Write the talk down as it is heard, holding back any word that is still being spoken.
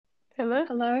Hello?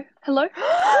 Hello? Hello?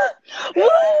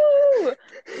 Woo!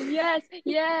 Yes,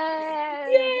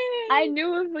 yes! I Yay!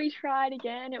 knew if we tried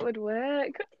again it would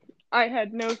work. I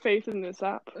had no faith in this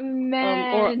app, or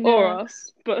Man.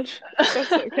 us, but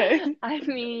that's okay. I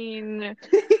mean,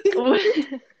 Oh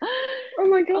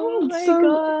my oh God! my So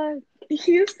God.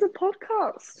 here's the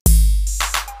podcast.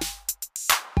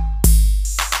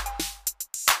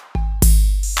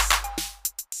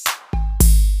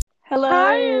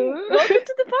 Hi, and Hello. welcome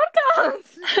to the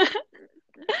podcast.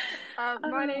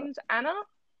 My Uh, name's Anna,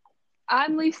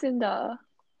 I'm Lucinda.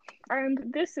 and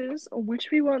this is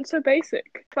Which We Want So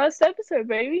Basic. First episode,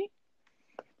 baby.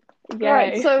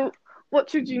 Right. Yay. So, what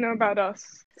should you know about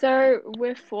us? So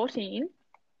we're 14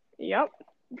 Yep.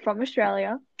 from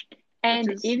Australia. Which And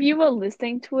is if you were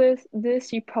listening to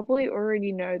this, you probably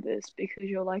already know this because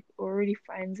you're like already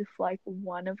friends with like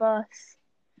one of us.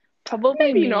 Probably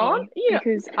maybe me not. Yeah.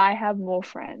 because I have more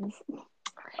friends.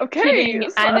 Okay. Kidding,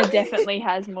 So Anna definitely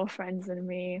has more friends than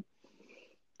me.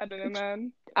 I don't know,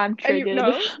 man. I'm And you triggered.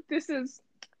 know,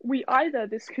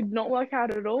 this could not work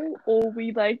out at all, or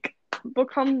we like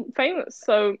become famous.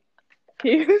 So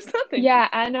here's nothing. Yeah,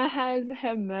 Anna has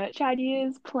her merch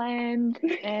ideas planned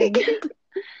and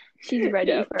she's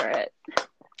ready Yeah. for it.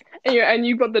 And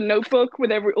you've got the notebook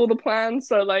with all the plans.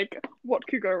 So like, what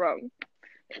could go wrong?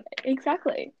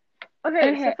 Exactly.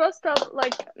 Okay, so Okay. first up,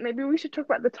 like maybe we should talk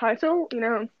about the title. You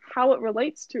know how it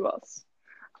relates to us.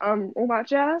 All that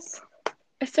jazz.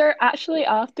 So actually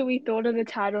after we thought of the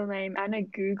title name, Anna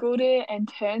Googled it and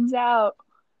turns out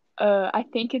I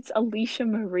think it's Alicia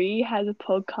Marie has a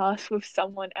podcast with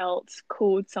someone else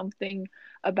called something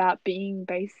about being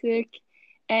basic.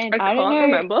 And I I don't can't know,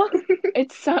 remember.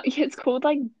 it's called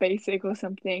like Basic or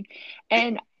something.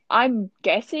 And I'm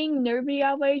guessing nobody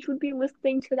our age would be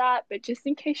listening to that, but just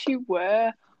in case you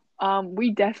were,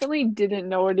 we definitely didn't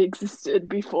know it existed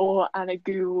before Anna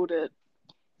Googled it.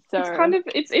 It's So kind of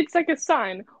it's like a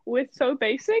sign. We're so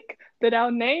basic that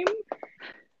our name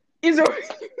is already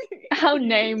our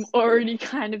name used. already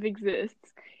kind of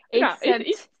exists. No, Except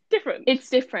it's different. it's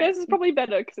different. Theirs is probably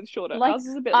better because it's shorter. Like Ours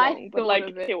is a bit I long, but thought like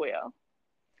of it. here we are.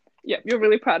 Yeah, you're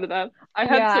really proud of that. I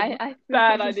had Yeah, some I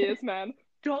bad thought of it. ideas, man.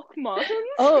 Doc Martens?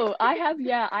 Oh, I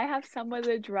have some of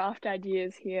the draft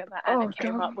ideas here that Anna Oh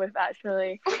came god. up with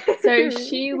actually. So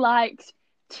she liked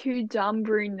two dumb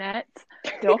brunettes,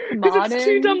 Doc Because it's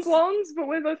two dumb Martens. blondes, but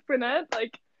we're both brunette.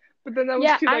 Like, but then that was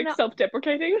Yeah, too like Anna,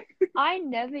 self-deprecating. I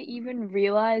never even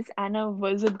realized Anna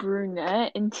was a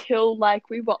brunette until like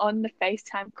we were on the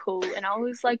FaceTime call and I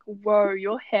was like, whoa,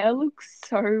 your hair looks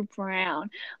so brown.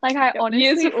 Like I Yep,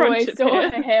 years honestly of always friendship thought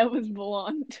here. her hair was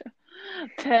blonde.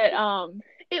 But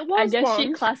It I was guess she blonde,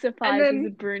 and classifies as a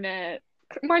then brunette.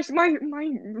 my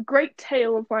great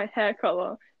tale of my hair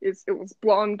color is it was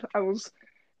blonde. I was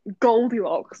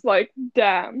Goldilocks, like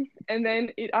damn. And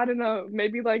then I don't know,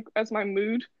 maybe like as my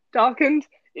mood darkened,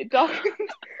 it darkened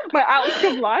my outlook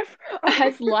of life.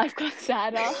 As life got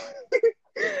sadder.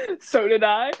 So did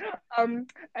I.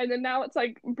 And then now it's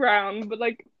like brown, but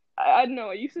like I don't know.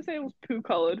 I used to say it was poo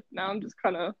colored. Now I'm just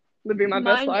kind of living my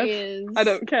best Mine life. I is,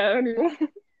 don't care anymore.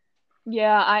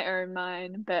 yeah, I own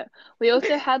mine, but we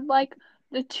also had like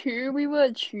the two we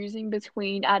were choosing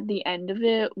between at the end of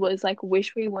it was like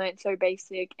wish we weren't so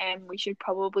basic and we should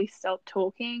probably stop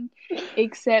talking.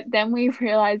 Except then we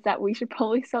realized that we should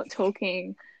probably stop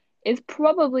talking is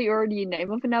probably already a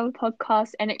name of another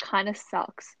podcast and it kind of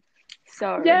sucks.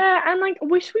 So, Yeah, and like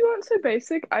wish we weren't so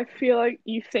basic. I feel like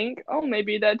you think, oh,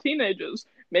 maybe they're teenagers,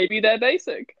 maybe they're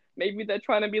basic, maybe they're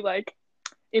trying to be like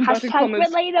inverted hashtag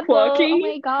commas relatable. Oh quirky.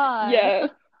 my God. Yeah,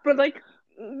 but like,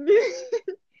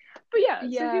 but yeah. So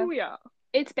here Yeah. we are.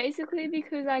 It's basically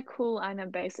because I cool and I'm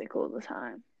basic all the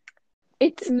time.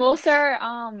 It's more so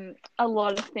a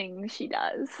lot of things she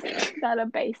does that are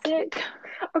basic.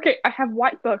 Okay, I have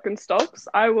white Birkenstocks.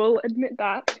 I will admit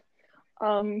that.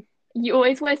 Um, You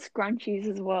always wear scrunchies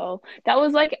as well. That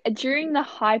was like during the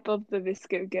hype of the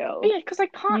Visco girl. yeah, because I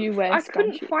can't, You wear I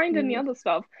couldn't scrunchies. find any other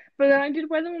stuff, but then I did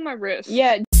wear them on my wrist.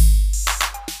 Yeah.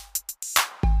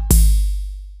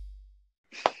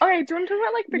 Okay, do you want to talk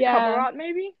about like the cover art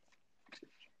maybe?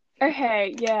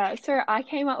 Okay, yeah. So I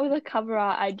came up with a cover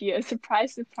art idea.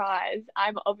 Surprise, surprise.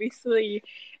 I'm obviously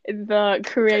the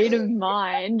creative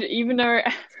mind, even though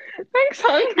Thanks,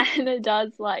 hon. Anna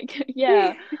does like,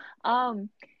 yeah.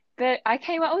 But I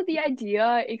came up with the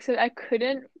idea, except I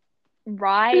couldn't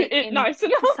write It in nice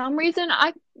enough. for some reason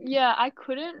I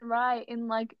couldn't write in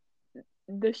like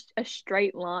a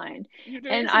straight line. You're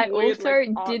doing And some I weird, also like,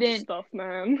 art didn't stuff,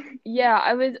 man. yeah,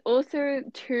 I was also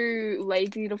too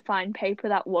lazy to find paper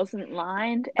that wasn't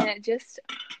lined and it just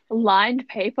lined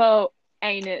paper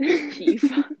ain't it, Chief?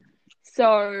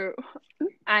 So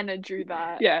Anna drew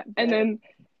that. Yeah, and then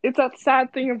it's that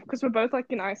sad thing of because we're both like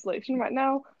in isolation right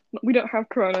now. We don't have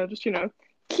corona, just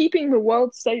keeping the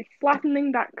world safe,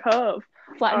 flattening that curve.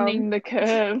 Flattening the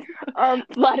curve.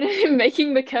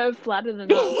 Making the curve flatter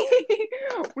than us.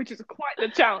 Which is quite the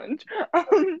challenge.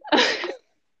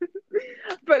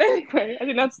 But anyway, I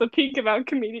think that's the peak of our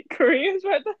comedic careers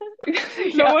right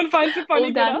there. No one finds it funny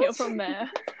all but downhill us. from there.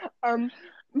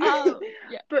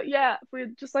 Yeah. But yeah, we're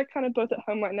just like kind of both at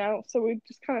home right now, so we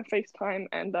just kind of FaceTime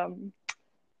and I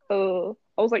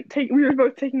was like we were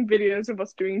both taking videos of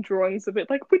us doing drawings of it,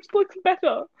 like which looks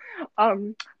better.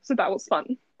 So that was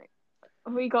fun.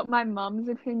 We got my mum's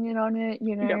opinion on it,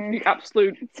 Yeah, the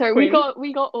absolute So queen.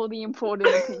 we got all the important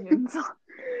opinions.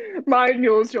 Mine,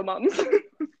 yours, your mum's.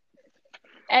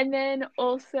 And then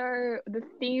also the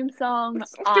theme song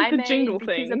I made jingle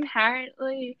because thing.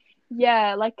 apparently,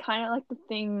 yeah, like kind of like the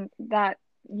thing that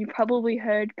you probably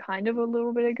heard kind of a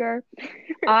little bit ago.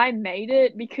 I made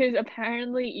it because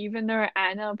apparently even though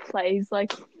Anna plays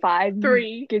like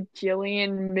 3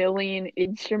 gajillion million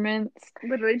instruments,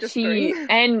 literally just 3,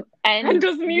 and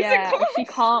does music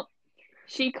class.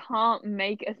 She can't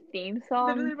make a theme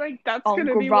song. Literally, like that's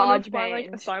gonna be one of my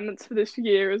like assignments for this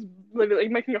year is literally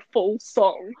making a full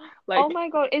song. Like, oh my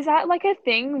god, is that like a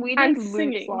thing? We did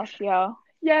loops last year.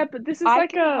 Yeah, but this is I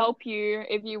can help you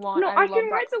if you want. No, I can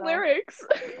write the lyrics.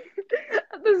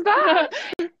 There's that.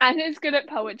 And it's good at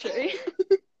poetry.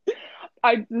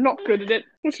 I'm not good at it,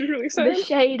 which is really sad. The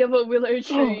shade of a willow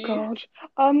tree. Oh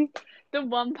god. The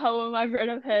one poem I've read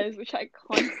of hers, which I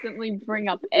constantly bring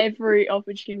up every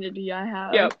opportunity I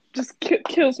have. Yeah, just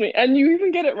kills me, and you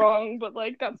even get it wrong, but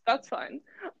like that's fine.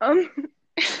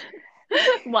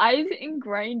 Why is it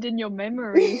ingrained in your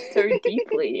memory so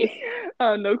deeply?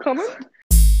 No comment.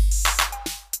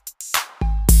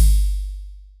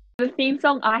 The theme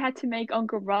song I had to make on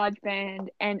GarageBand,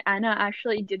 and Anna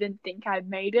actually didn't think I'd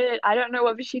made it. I don't know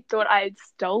whether she thought I had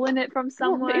stolen it from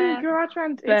somewhere. Well, in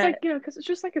GarageBand, it's like because it's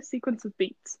just like a sequence of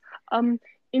beats.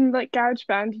 In like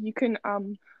GarageBand, you can I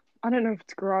don't know if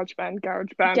it's GarageBand.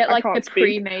 Get like the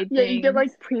pre-made. Yeah, you get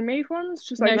like pre-made ones.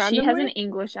 Just like no, she has an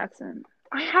English accent.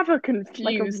 I have a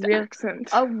confused accent.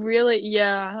 A really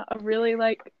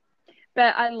like.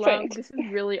 But I love, this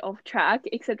is really off track,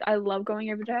 except I love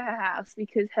going over to her house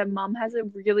because her mum has a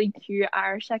really cute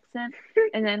Irish accent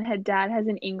and then her dad has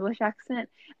an English accent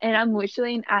and I'm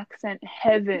literally in accent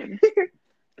heaven.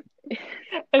 And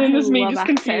then there's me just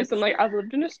confused. I'm like, I've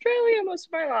lived in Australia most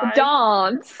of my life.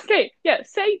 Dance. Okay, yeah,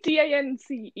 say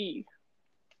D-A-N-C-E.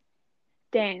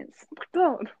 Dance. Oh my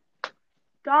god.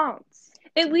 Dance.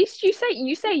 At least you say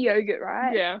yogurt,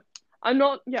 right? Yeah. I'm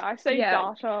not. Yeah, I say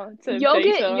data.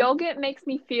 Yogurt makes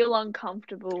me feel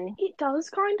uncomfortable. It does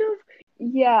kind of.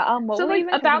 Yeah. What so were like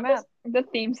we about the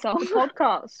theme song? The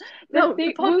podcast. The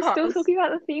podcast. We're still talking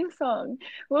about the theme song.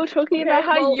 We're talking about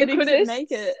how you couldn't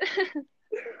make it.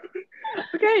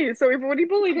 Okay, so we've already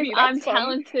bullied me. I'm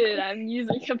talented at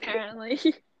music, apparently.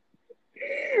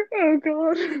 Oh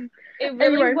god. It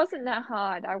really wasn't that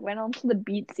hard. I went onto the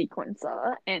beat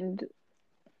sequencer and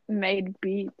made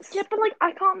beats. Yeah, but like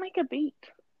I can't make a beat.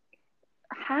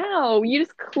 How? You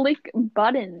just click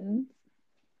buttons.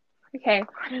 Okay,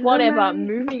 whatever.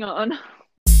 Moving on.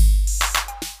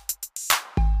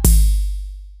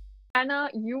 Anna,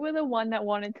 you were the one that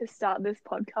wanted to start this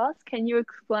podcast. Can you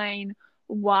explain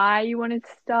why you wanted to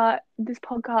start this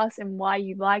podcast and why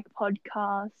you like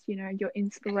podcasts? Your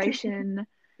inspiration.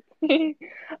 Well,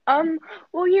 I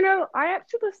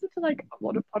actually listen to like a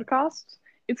lot of podcasts.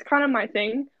 It's kind of my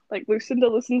thing. Like Lucinda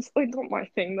listens, like not my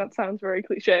thing, that sounds very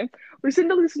cliche.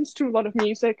 Lucinda listens to a lot of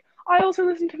music. I also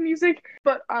listen to music,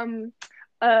 but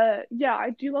yeah,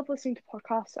 I do love listening to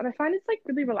podcasts and I find it's like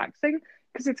really relaxing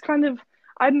because it's kind of,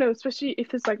 I don't know, especially if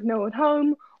there's like no one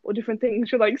home or different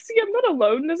things, you're like, see, I'm not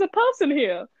alone, there's a person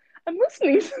here. I'm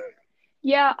listening.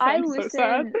 Yeah, I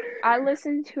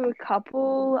listen to a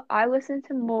couple. I listen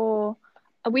to more.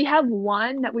 We have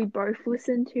one that we both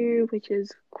listen to, which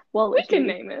is Quality. We can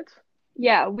name it.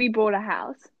 Yeah, we bought a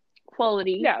house.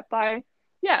 Quality. Yeah,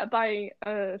 by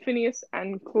Phineas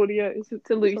and Claudia. Is it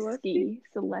Celesky,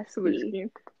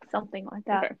 something like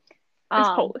that. Okay. It's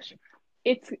Polish.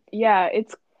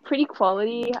 It's pretty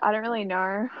quality. I don't really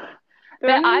know.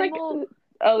 But I'm more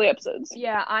early episodes.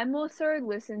 Yeah, I'm also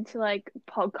listen to like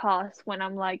podcasts when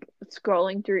I'm like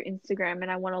scrolling through Instagram and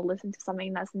I want to listen to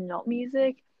something that's not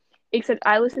music. Except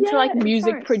I listen to like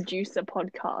music producer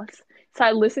podcasts. So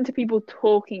I listen to people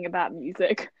talking about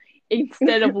music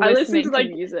instead of listening to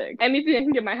music. Anything I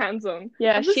can get my hands on.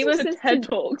 Yeah, she listens to TED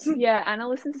Talks. Yeah, Anna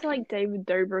listens to like David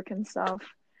Dobrik and stuff.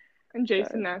 and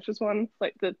Jason So Nash's one,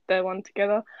 like their one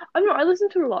together. I don't know, I listen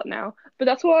to it a lot now, but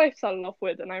that's what I started off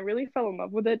with, and I really fell in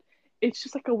love with it. It's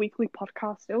just like a weekly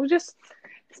podcast. It was just,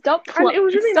 and it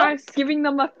was really stop nice. giving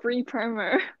them a free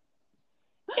promo.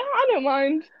 Yeah, I don't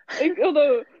mind. Like,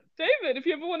 although David, if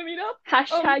you ever want to meet up,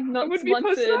 Hashtag I not would be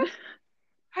posting sponsored. that.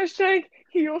 Hashtag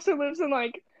he also lives in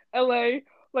like LA,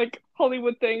 like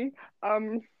Hollywood thing.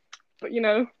 But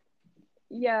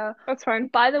Yeah. that's fine.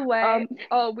 By the way,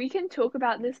 Um, we can talk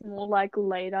about this more like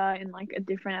later in like a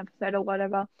different episode or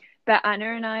whatever. But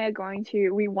Anna and I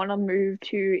are we want to move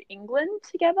to England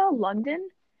together, London.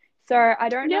 So yeah, I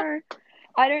don't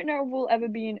know if we'll ever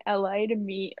be in LA to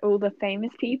meet all the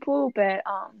famous people, but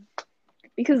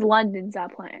because London's our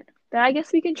plan. But I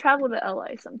guess we can travel to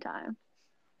LA sometime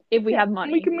if we yeah. have We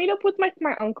money. can meet up with like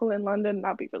my uncle in London.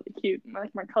 That'd be really cute. And,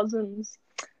 like my cousins,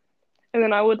 and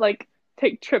then I would like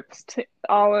take trips to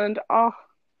Ireland. Oh,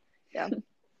 yeah.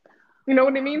 You know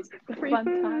what it means? The free Fun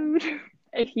time. food.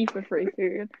 A heap of free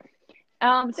food.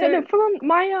 Yeah, So no, full on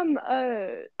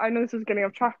my I know this is getting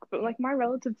off track, but like my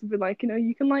relatives have been like,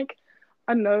 you can like,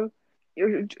 I don't know,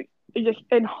 in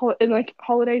like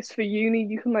holidays for uni,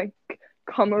 you can like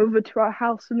come over to our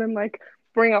house and then like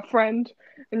bring a friend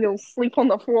and you'll sleep on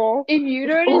the floor if you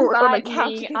don't or on a invite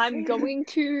couch. me, I'm going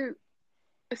to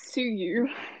sue you.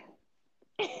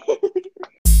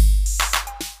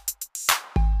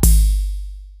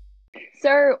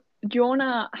 So,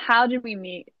 Jonah, how did we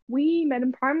meet? We met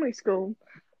in primary school,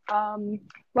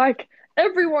 like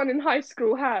everyone in high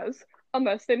school has,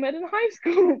 unless they met in high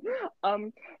school.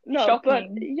 No, but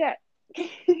Shocking. yeah.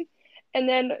 And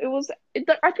then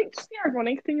I think just the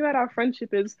ironic thing about our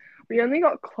friendship is we only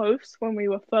got close when we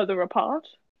were further apart.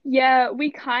 Yeah,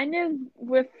 we kind of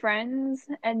were friends,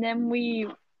 and then we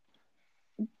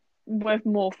were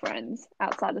more friends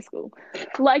outside of school.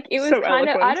 Like, it was So kind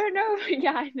of, I eloquent. don't know.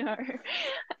 Yeah, I know.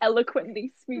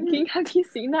 Eloquently speaking. Have you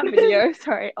seen that video?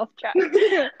 Sorry, off track.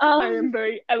 I am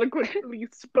very eloquently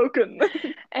spoken.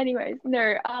 Anyways,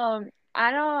 no,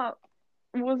 Anna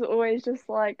was always just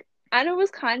like, Anna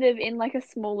was kind of in like a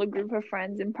smaller group of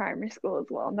friends in primary school as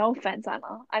well. No offense,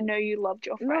 Anna. I know you loved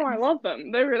your No, I friends. love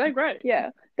them. They're great.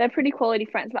 Yeah, they're pretty quality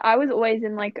friends, but I was always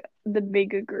in like the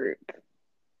bigger group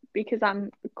because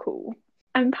I'm cool.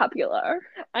 I'm popular.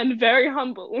 And very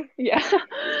humble. Yeah.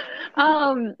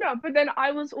 No, but then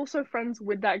I was also friends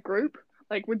with that group,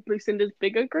 like with Lucinda's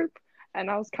bigger group,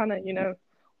 and I was kind of,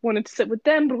 wanted to sit with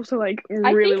them, but also like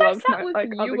I really think I loved sat my with like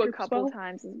other you a groups as couple well.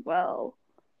 times as well,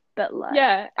 but like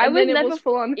Yeah, I and was then it never was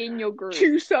full on in your group.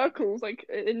 two circles, like,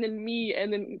 and then me,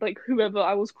 and then like whoever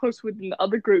I was close with in the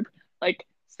other group, like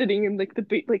sitting in like the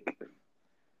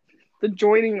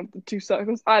joining of the two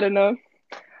circles. I don't know.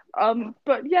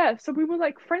 But yeah, so we were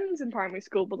like friends in primary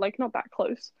school, but like not that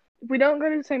close. We don't go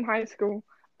to the same high school,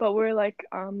 but we're like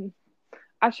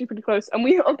actually pretty close. And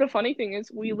the funny thing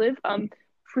is we live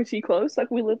pretty close.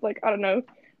 Like we live like, I don't know,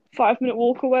 5 minute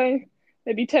walk away,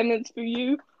 maybe 10 minutes for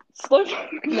you. Slow.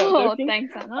 No, Oh, joking.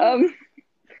 thanks, Anna.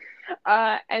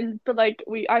 But like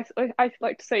I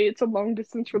like to say it's a long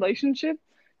distance relationship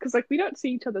because like we don't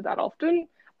see each other that often,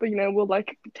 but we'll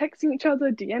like be texting each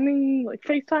other, DMing, like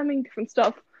FaceTiming, different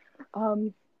stuff.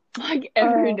 Like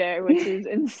every day, which is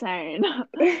insane.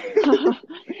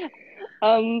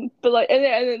 But like and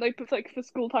then like but like for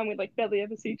school time we like barely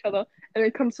ever see each other, and then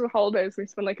it comes to the holidays we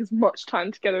spend like as much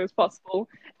time together as possible,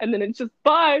 and then it's just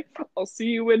bye. I'll see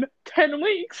you in 10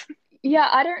 weeks. Yeah,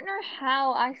 I don't know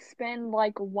how I spend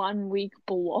like 1 week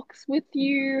blocks with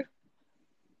you.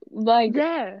 Like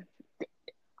Yeah.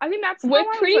 I think that's how we're I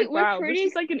was pretty, like, we're wow, this pretty.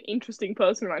 is like an interesting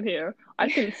person right here. I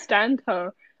can stand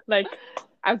her like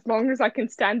as long as I can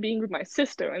stand being with my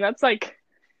sister, and that's like,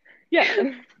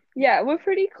 yeah. Yeah, we're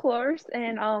pretty close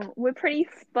and we're pretty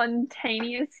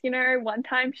spontaneous, One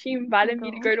time she Oh invited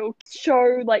me to God. go to a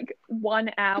show like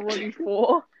 1 hour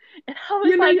before. And I was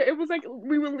You know, like, it was like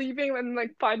we were leaving, and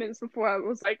like 5 minutes before I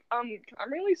was like, can I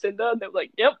really sit there? And they were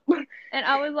like, yep. and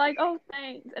I was like, oh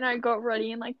thanks. And I got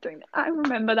ready and like doing I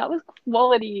remember that was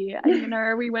quality.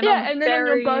 We went on Yeah, the and then on your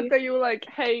ferry. birthday, you were like,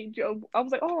 "Hey, Joe." I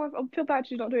was like, "Oh, I feel bad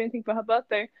she's not doing anything for her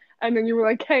birthday." And then you were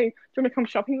like, "Hey, do you want to come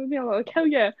shopping with me?" I was like, "Hell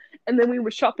yeah!" And then we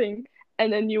were shopping,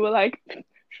 and then you were like,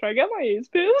 "Should I get my ears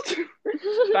pierced?"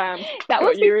 Bam, That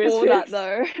was got your ears before that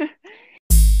pierced. though.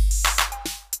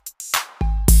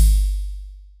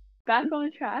 Back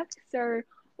on track. So,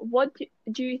 what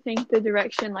do you think the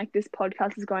direction like this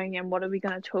podcast is going in? What are we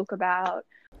going to talk about?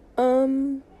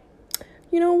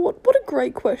 What a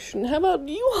great question. How about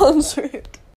you answer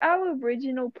it? Our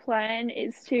original plan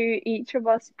is to each of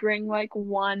us bring like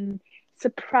one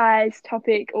surprise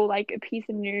topic or like a piece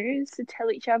of news to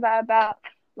tell each other about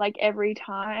like every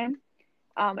time.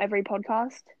 every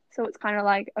podcast. So it's kind of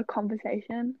like a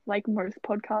conversation, like most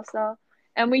podcasts are.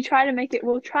 And we'll try and make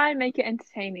it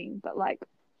entertaining, but like,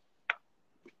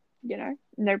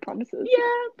 no promises.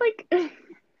 Yeah, like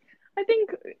I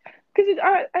think because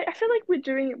I feel like we're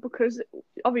doing it because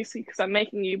obviously because I'm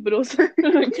making you, but also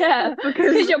Yeah,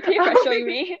 because you're peer pressuring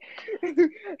me.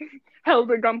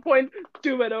 Held at gunpoint,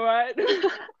 do it, all right.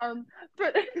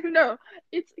 But no,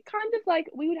 it's kind of like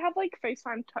we would have like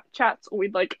FaceTime chats, or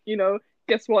we'd like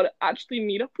guess what, actually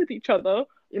meet up with each other,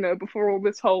 before all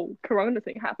this whole Corona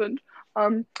thing happened.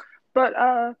 But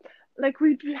like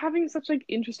we'd be having such like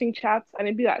interesting chats, and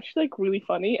it'd be actually like really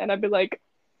funny, and I'd be like,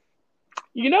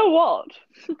 you know what,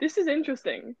 this is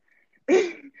interesting.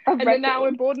 And then now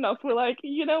we're bored enough, we're like,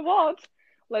 you know what?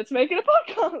 Let's make it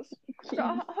a podcast.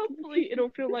 So hopefully it'll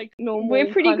feel like normal.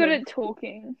 We're pretty good at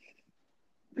talking.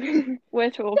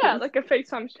 We're talking. Yeah, like a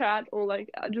FaceTime chat, or like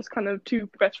just kind of two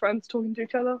best friends talking to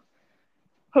each other.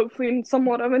 Hopefully in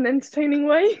somewhat of an entertaining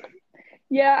way.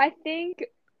 Yeah, I think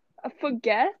for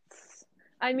guests,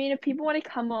 I mean, if people want to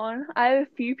come on, I have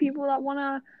a few people that want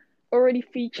to already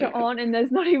feature on, and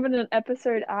there's not even an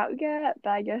episode out yet, but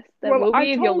I guess there will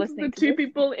be if you're listening the two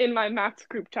people in my maths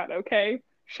group chat, okay?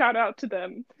 Shout out to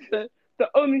them. The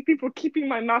only people keeping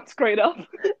my maths grade up.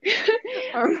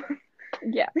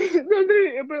 Yeah.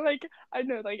 But like, I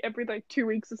know, like every like 2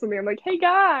 weeks or something, I'm like, hey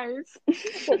guys,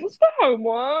 what was the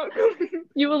homework?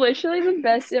 You were literally the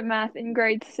best at math in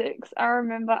grade 6. I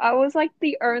remember I was like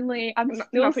the only. I'm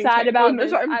still sad about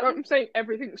this. I'm saying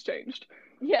everything's changed.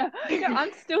 Yeah,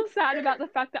 I'm still sad about the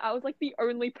fact that I was like the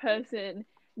only person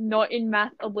not in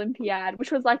math Olympiad,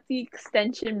 which was like the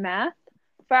extension math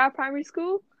for our primary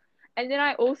school. And then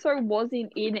I also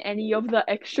wasn't in any of the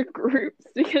extra groups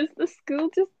because the school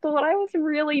just thought I was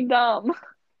really dumb.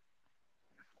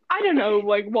 I don't know,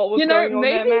 like, what was going on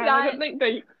there, man. I don't think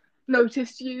they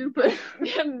noticed you, but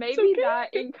yeah, maybe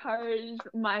that encouraged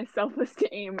my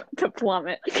self-esteem to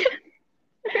plummet.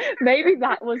 Maybe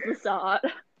that was the start.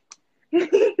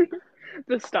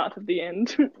 The start of the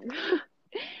end.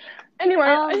 Anyway,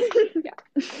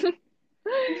 yeah.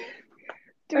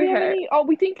 Do we have any? Oh,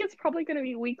 we think it's probably going to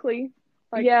be weekly.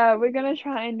 Like, yeah, we're going to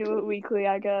try and do it weekly,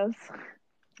 I guess.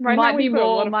 Right might now be more, a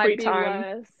lot of might free be time.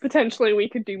 less. Potentially we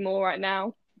could do more right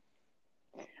now.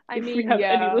 If we have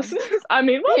any listeners. I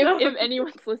mean, if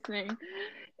anyone's listening.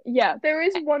 Yeah. There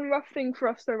is one rough thing for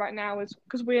us though right now, is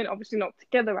because we're obviously not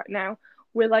together right now.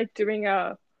 We're like doing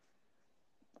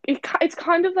it's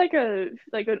kind of like an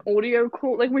audio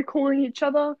call, like we're calling each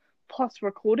other plus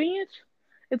recording it.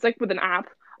 It's like with an app.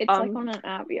 It's like on an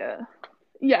app, yeah.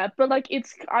 Yeah, but like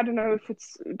it's, I don't know if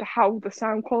it's how the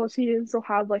sound quality is, or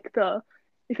how like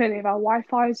if any of our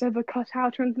Wi-Fi is ever cut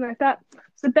out or anything like that.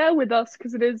 So bear with us,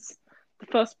 because it is the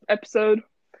first episode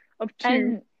of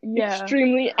two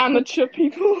extremely amateur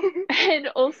people. And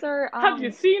also, have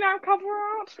you seen our cover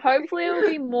art? Hopefully it will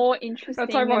be more interesting.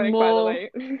 That's ironic, by the way.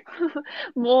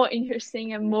 More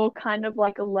interesting and more kind of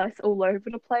like a less all over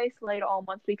the place later on,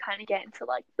 once we kind of get into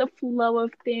like the flow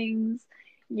of things,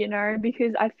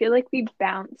 because I feel like we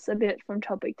bounce a bit from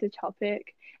topic to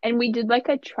topic. And we did like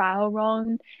a trial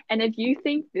run. And if you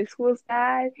think this was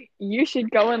bad, you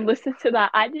should go and listen to that.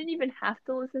 I didn't even have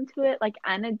to listen to it. Like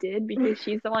Anna did, because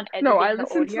she's the one editing. No, I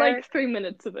listened to like 3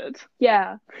 minutes of it.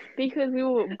 Yeah, because we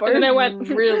were both and then I went,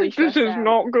 really stressed this is out.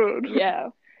 Not good. Yeah.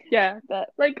 But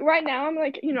like right now, I'm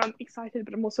like, I'm excited,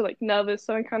 but I'm also like nervous.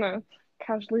 So I'm kind of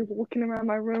casually walking around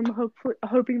my room,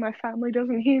 hoping my family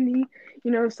doesn't hear me.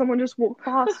 Someone just walked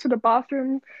past to the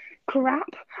bathroom. Crap.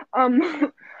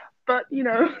 But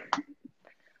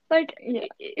like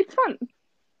it's fun.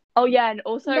 Oh yeah, and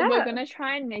also we're gonna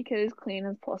try and make it as clean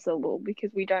as possible,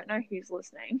 because we don't know who's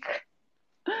listening.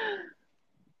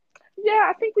 Yeah,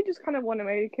 I think we just kind of want to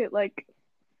make it like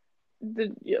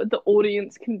the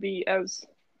audience can be as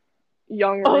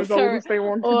young or as old as they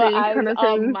want to be, kind of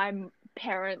thing. My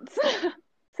parents.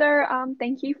 So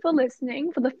thank you for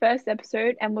listening for the first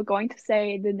episode, and we're going to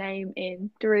say the name in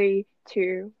 3,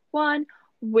 2, 1.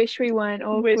 Wish we weren't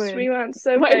awkward. Wish we weren't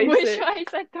so basic. Wish I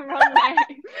said the wrong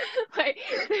name. Wait,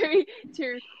 3,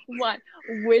 2, 1.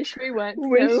 Wish we weren't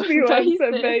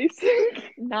so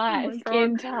basic. Nice. Oh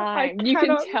in time. You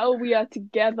can tell we are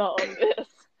together on this.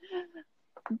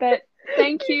 But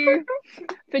thank you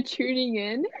for tuning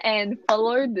in, and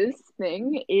follow this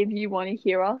thing if you want to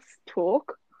hear us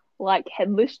talk like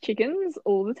headless chickens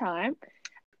all the time.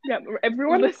 Yeah,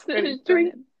 everyone listen.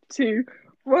 3, 2,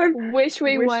 1. Wish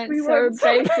we weren't so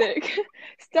basic.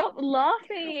 Stop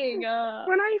laughing.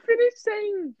 When I finish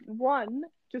saying 1,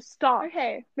 just stop.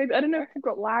 Okay. Maybe, I don't know if you've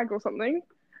got lag or something.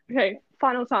 Okay,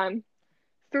 final time.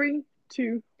 3,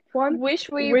 2, one. Wish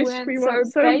we Wish weren't we so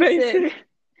weren't so basic. basic.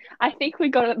 I think we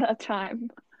got it that time.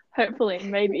 Hopefully,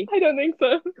 maybe. I don't think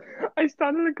so. I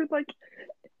started a good like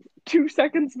 2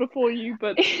 seconds before you,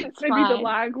 but It's maybe the fine.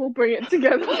 lag will bring it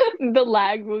together. The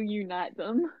lag will unite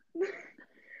them.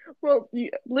 Well,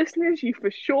 listeners, you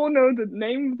for sure know the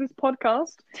name of this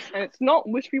podcast, and it's not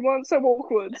 "Wish We Weren't So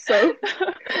Awkward." So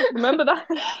remember that.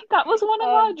 That was one of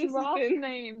our This has draft been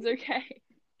names. Okay.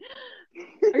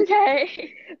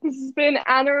 Okay. this has been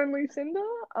Anna and Lucinda.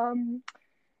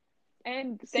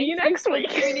 And See you thank you next for week.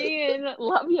 tuning in.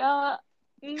 Love ya.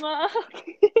 Mwah.